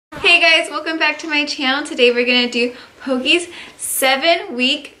guys, welcome back to my channel. Today we're gonna do Pokey's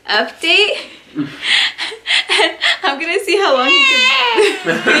 7-week update. I'm gonna see how long he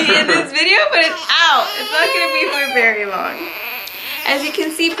can be in this video, but it's out. It's not gonna be for very long. As you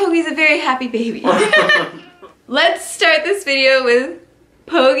can see, Pokey's a very happy baby. Let's start this video with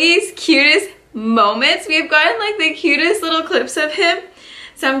Pokey's cutest moments. We've gotten like the cutest little clips of him,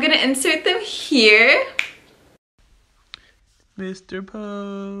 so I'm gonna insert them here. Mr.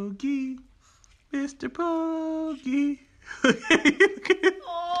 Pokey, Mr. Pokey.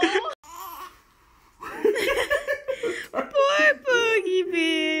 Oh. Poor Pokey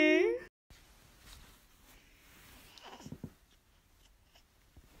bear.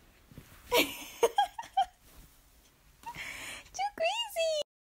 Too crazy.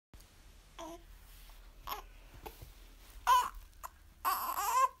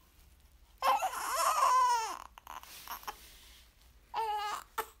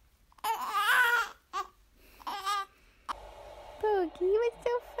 Pokey, what's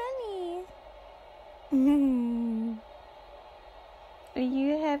so funny? Are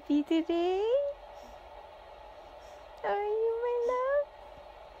you happy today? Are you, my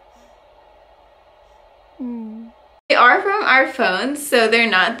love? They are from our phones, so they're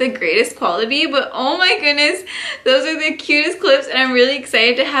not the greatest quality, but oh my goodness, those are the cutest clips, and I'm really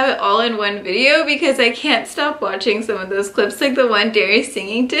excited to have it all in one video because I can't stop watching some of those clips, like the one Darius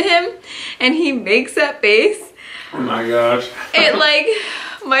singing to him, and he makes that face. Oh my gosh. It like,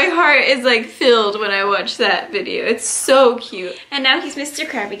 my heart is like filled when I watch that video. It's so cute. And now he's Mr.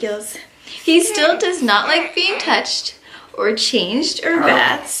 Krabby Gills. He still does not like being touched or changed or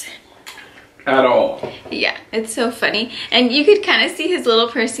baths. At all. Yeah, it's so funny. And you could kind of see his little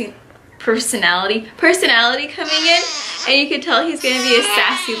personality coming in, and you could tell he's gonna be a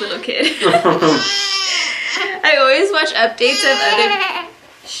sassy little kid. I always watch updates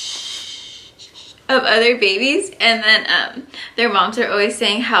of other babies, and then their moms are always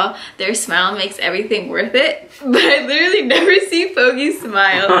saying how their smile makes everything worth it, but I literally never see Pokey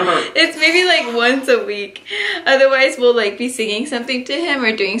smile. It's maybe like once a week. Otherwise we'll like be singing something to him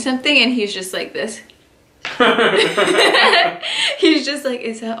or doing something, and he's just like this. He's just like,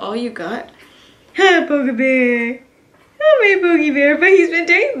 is that all you got? Hi, Pokey bear. Oh, my Pokey bear. But he's been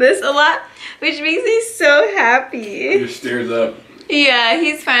doing this a lot, which makes me so happy. He just stares up. Yeah,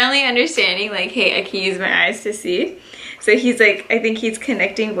 he's finally understanding, like, hey, I can use my eyes to see. So he's like, I think he's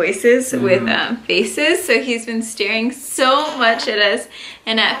connecting voices with faces. So he's been staring so much at us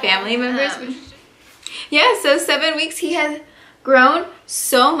and at family members. Yeah, so 7 weeks, he has grown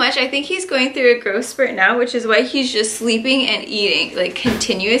so much. I think he's going through a growth spurt now, which is why he's just sleeping and eating like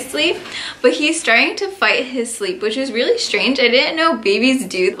continuously. But he's starting to fight his sleep, which is really strange. I didn't know babies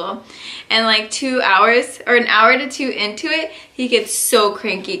do that. And like 2 hours or an hour to 2 into it, he gets so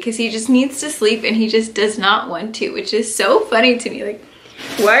cranky because he just needs to sleep and he just does not want to, which is so funny to me. Like,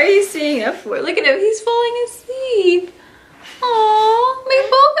 why are you staying up for? Look at him, he's falling asleep. Aww, my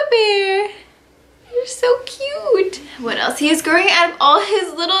Pokey bear. You're so cute. What else? He is growing out of all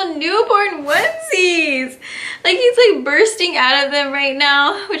his little newborn onesies. Like, he's like bursting out of them right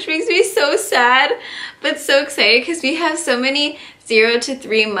now, which makes me so sad, but so excited because we have so many 0 to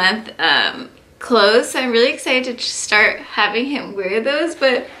 3 month clothes. So I'm really excited to start having him wear those,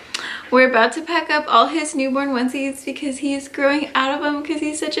 but we're about to pack up all his newborn onesies because he is growing out of them because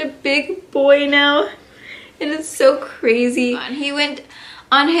he's such a big boy now. It is so crazy. He went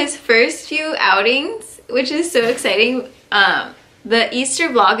on his first few outings, which is so exciting. The Easter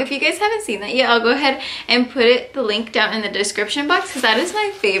vlog, if you guys haven't seen that yet, I'll go ahead and put the link down in the description box because that is my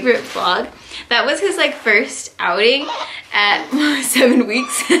favorite vlog. That was his like first outing at 7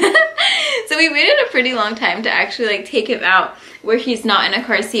 weeks. So we waited a pretty long time to actually like take him out where he's not in a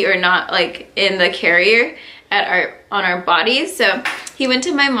car seat or not like in the carrier on our bodies. So he went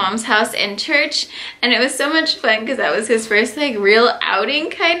to my mom's house in church, and it was so much fun because that was his first like real outing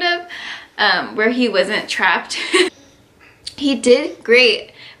kind of where he wasn't trapped. He did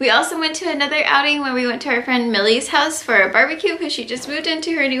great. We also went to another outing when we went to our friend Millie's house for a barbecue because she just moved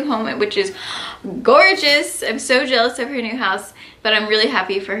into her new home, which is gorgeous. I'm so jealous of her new house, but I'm really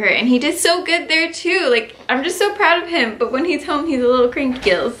happy for her. And he did so good there too. Like, I'm just so proud of him. But when he's home, he's a little cranky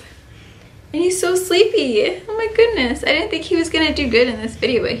gills. And he's so sleepy. Oh my goodness. I didn't think he was gonna do good in this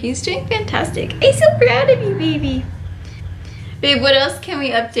video, but he's doing fantastic. I'm so proud of you, baby. Babe, what else can we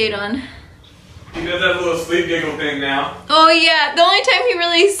update on? He does that little sleep giggle thing now. Oh yeah, the only time he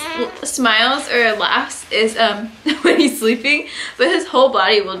really smiles or laughs is when he's sleeping, but his whole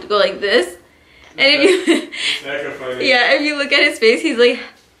body will go like this. And if you yeah, if you look at his face, he's like,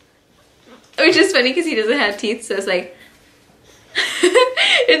 which is funny because he doesn't have teeth, so it's like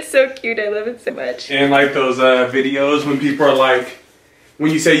It's so cute. I love it so much. And like those videos when people are like,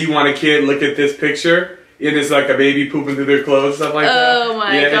 when you say you want a kid, look at this picture. And it's like a baby pooping through their clothes, stuff like that. Oh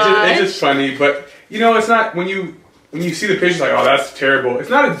my gosh. It's just funny. But you know, it's not when you see the picture, like, oh, that's terrible. It's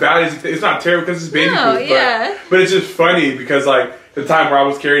not as bad as it's not terrible because it's baby poop. Yeah. But it's just funny because like the time where I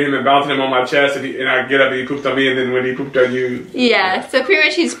was carrying him and bouncing him on my chest, and I get up and he pooped on me, and then when he pooped on you. Yeah. So pretty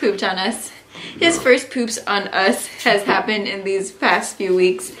much he's pooped on us. His first poops on us has happened in these past few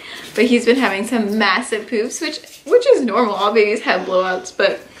weeks, but he's been having some massive poops, which is normal. All babies have blowouts,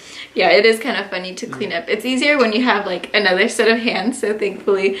 but yeah, it is kind of funny to clean up. It's easier when you have like another set of hands, so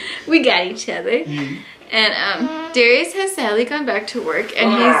thankfully we got each other. And Darius has sadly gone back to work,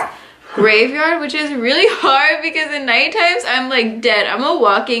 and he's graveyard, which is really hard because in night times I'm like dead. I'm a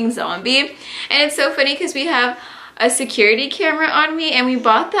walking zombie. And it's so funny because we have a security camera on me, and we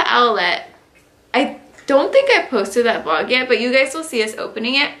bought the owlet. I don't think I posted that vlog yet, but you guys will see us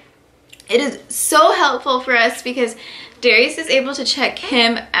opening it. It is so helpful for us because Darius is able to check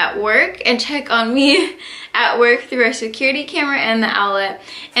him at work and check on me at work through our security camera and the owlet.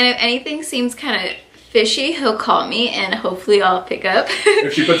 And if anything seems kind of fishy, he'll call me and hopefully I'll pick up.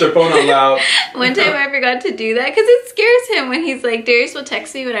 If she puts her phone on loud. One time I forgot to do that because it scares him when he's like, Darius will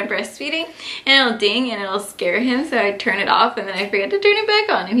text me when I'm breastfeeding and it'll ding and it'll scare him, so I turn it off and then I forget to turn it back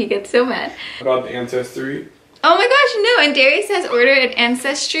on and he gets so mad. About the ancestry? Oh my gosh, no, and Darius has ordered an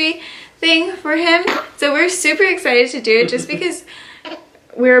ancestry thing for him, so we're super excited to do it just because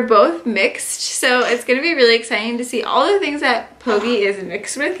we're both mixed, so it's gonna be really exciting to see all the things that Pogi is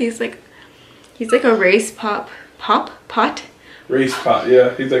mixed with. He's like a race pot. Race pot,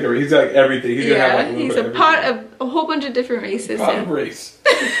 yeah. He's like everything. He's gonna have like he's a pot of a whole bunch of different races. Pot of race.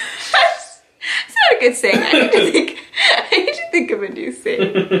 It's not a good saying. I need to think of a new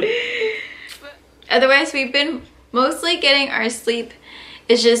saying. Otherwise, we've been mostly getting our sleep.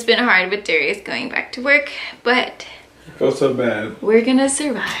 It's just been hard with Darius going back to work, but I feel so bad. We're gonna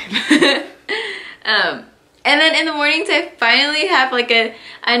survive. And then in the mornings, I finally have like a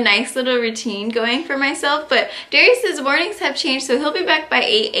nice little routine going for myself. But Darius's mornings have changed, so he'll be back by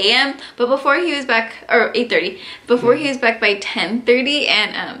 8 a.m. But before he was back, or 8:30, before he was back by 10:30,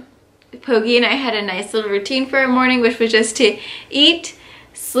 and Pogi and I had a nice little routine for our morning, which was just to eat,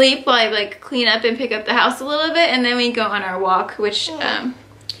 sleep while I like clean up and pick up the house a little bit, and then we go on our walk, which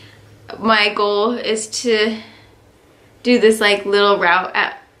my goal is to do this like little route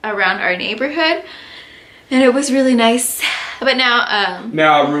around our neighborhood. And it was really nice. But now,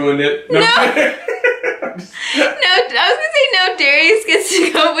 now I ruined it. No. No, I was gonna say no, Darius gets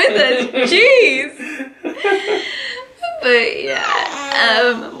to go with us. Jeez. But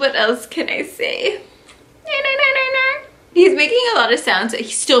yeah, what else can I say? He's making a lot of sounds. He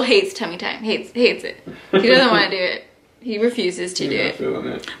still hates tummy time. Hates it. He doesn't want to do it. He refuses to do it. Feeling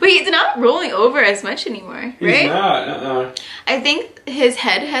it. But he's not rolling over as much anymore, right? He's not. I think his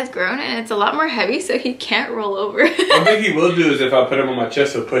head has grown and it's a lot more heavy, so he can't roll over. One thing he will do is if I put him on my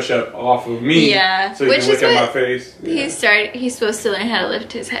chest, he'll push up off of me. Yeah. So he can look at my face. Yeah. He's supposed to learn how to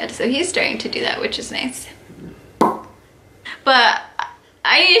lift his head, so he's starting to do that, which is nice. But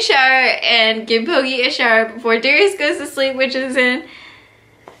I need a shower and give Pogi a shower before Darius goes to sleep, which is in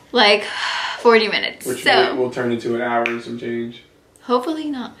like 40 minutes. Which so will turn into an hour and some change. Hopefully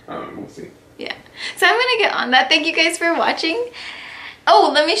not. We'll see. Yeah. So I'm gonna get on that. Thank you guys for watching.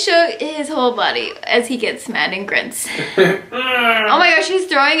 Oh, let me show his whole body as he gets mad and grunts. Oh my gosh, he's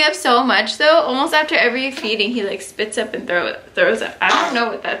throwing up so much though. Almost after every feeding, he like spits up and throws up. I don't know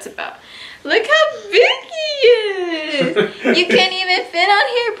what that's about. Look how big he is. You can't even fit on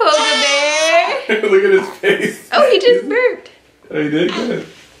here, Poga Bear. Look at his face. Oh, he just burped. Oh, he did good.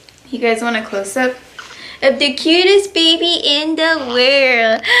 You guys want a close-up of the cutest baby in the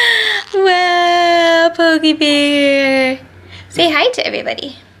world? Wow, Pogi Bear. Say hi to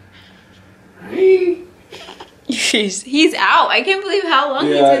everybody. Hi. He's out. I can't believe how long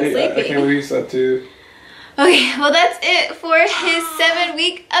he's been sleeping. I can't believe he slept too. Okay, well that's it for his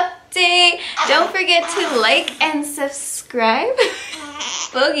 7-week update. Don't forget to like and subscribe.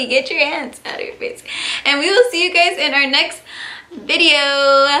 Pogi, get your hands out of your face. And we will see you guys in our next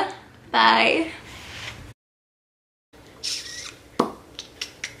video. Bye.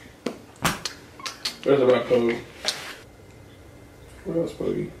 Where's about Pogi? Where else,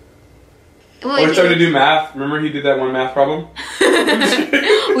 Pogi? Well, we're starting to do math. Remember he did that one math problem?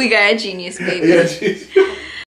 We got a genius baby. Yeah,